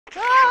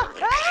Ah!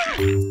 Ah!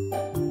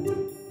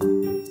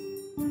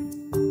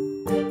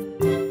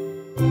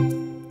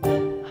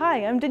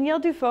 Hi, I'm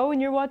Danielle Dufault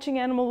and you're watching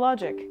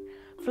Animalogic.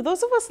 For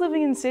those of us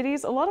living in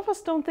cities, a lot of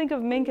us don't think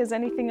of mink as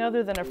anything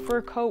other than a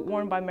fur coat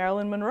worn by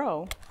Marilyn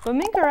Monroe. But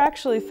mink are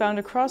actually found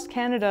across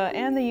Canada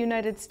and the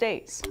United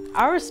States.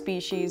 Our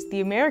species,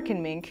 the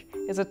American mink,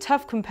 is a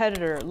tough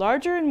competitor,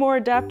 larger and more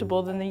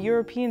adaptable than the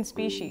European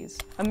species.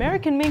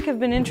 American mink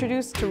have been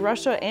introduced to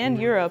Russia and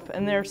Europe,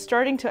 and they're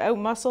starting to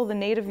outmuscle the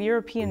native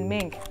European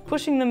mink,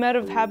 pushing them out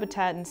of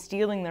habitat and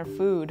stealing their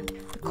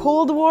food. The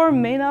Cold War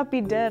may not be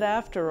dead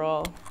after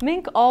all.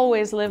 Mink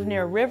always live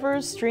near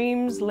rivers,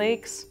 streams,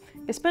 lakes.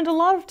 They spend a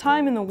lot of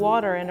time in the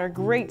water and are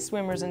great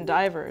swimmers and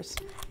divers.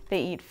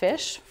 They eat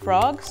fish,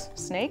 frogs,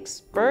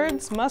 snakes,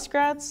 birds,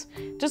 muskrats,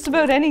 just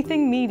about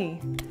anything meaty.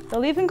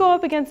 They'll even go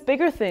up against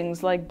bigger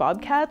things like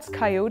bobcats,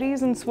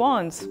 coyotes, and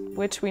swans,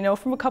 which we know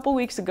from a couple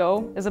weeks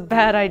ago is a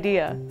bad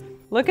idea.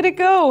 Look at it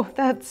go,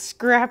 that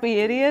scrappy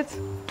idiot.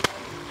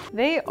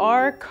 They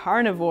are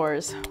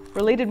carnivores,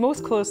 related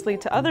most closely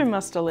to other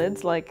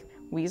mustelids like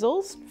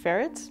weasels,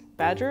 ferrets,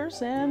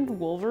 badgers, and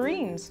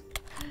wolverines.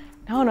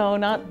 No,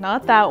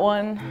 not that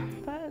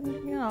one, but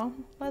you know,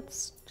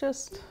 let's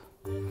just...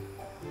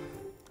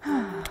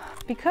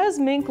 Because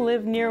mink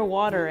live near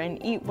water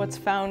and eat what's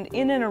found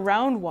in and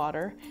around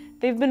water,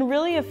 they've been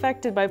really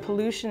affected by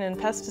pollution and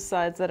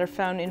pesticides that are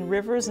found in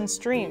rivers and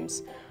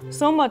streams,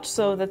 so much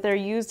so that they're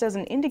used as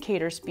an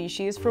indicator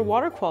species for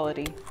water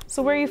quality.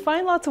 So where you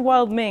find lots of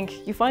wild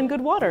mink, you find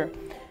good water.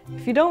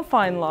 If you don't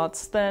find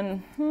lots,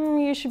 then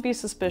you should be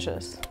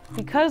suspicious.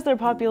 Because their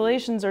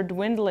populations are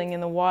dwindling in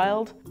the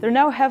wild, they're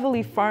now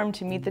heavily farmed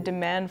to meet the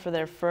demand for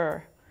their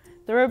fur.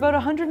 There are about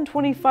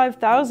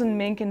 125,000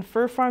 mink in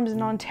fur farms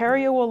in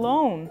Ontario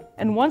alone.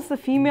 And once the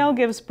female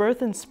gives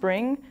birth in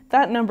spring,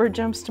 that number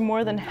jumps to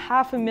more than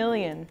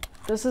 500,000.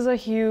 This is a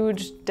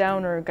huge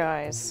downer,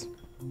 guys.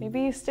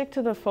 Maybe stick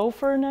to the faux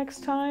fur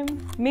next time?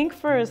 Mink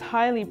fur is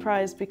highly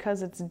prized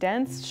because it's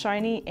dense,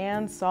 shiny,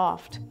 and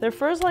soft. Their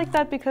fur's like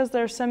that because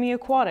they're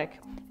semi-aquatic,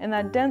 and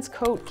that dense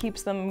coat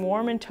keeps them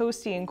warm and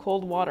toasty in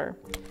cold water.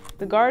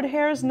 The guard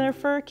hairs in their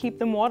fur keep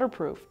them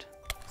waterproofed.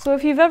 So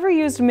if you've ever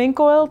used mink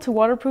oil to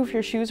waterproof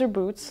your shoes or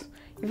boots,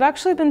 you've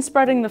actually been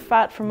spreading the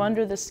fat from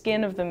under the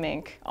skin of the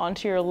mink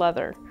onto your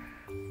leather.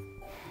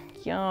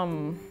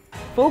 Yum.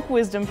 Folk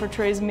wisdom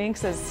portrays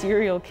minks as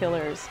serial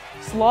killers,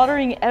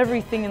 slaughtering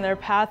everything in their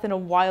path in a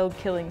wild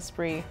killing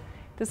spree.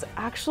 This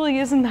actually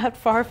isn't that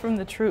far from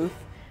the truth.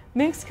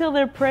 Minks kill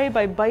their prey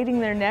by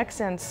biting their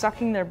necks and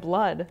sucking their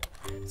blood.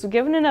 So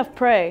given enough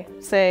prey,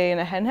 say in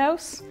a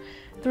henhouse,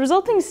 the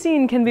resulting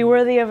scene can be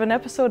worthy of an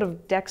episode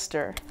of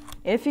Dexter.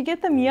 If you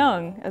get them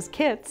young, as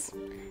kits,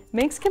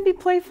 minks can be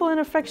playful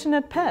and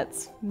affectionate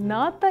pets.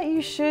 Not that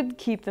you should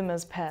keep them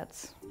as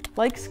pets.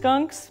 Like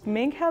skunks,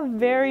 mink have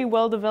very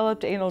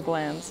well-developed anal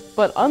glands,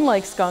 but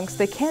unlike skunks,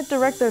 they can't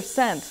direct their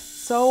scent,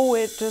 so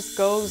it just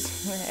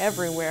goes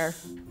everywhere.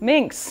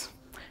 Minks,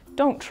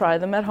 don't try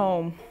them at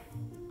home.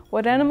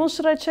 What animals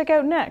should I check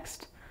out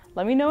next?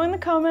 Let me know in the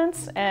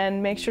comments,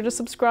 and make sure to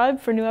subscribe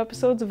for new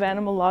episodes of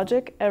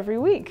Animalogic every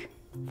week.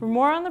 For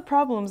more on the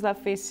problems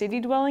that face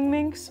city-dwelling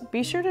minks,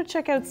 be sure to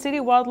check out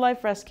City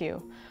Wildlife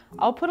Rescue.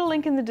 I'll put a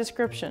link in the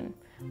description.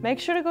 Make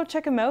sure to go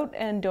check them out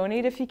and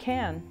donate if you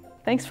can.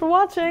 Thanks for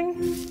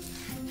watching!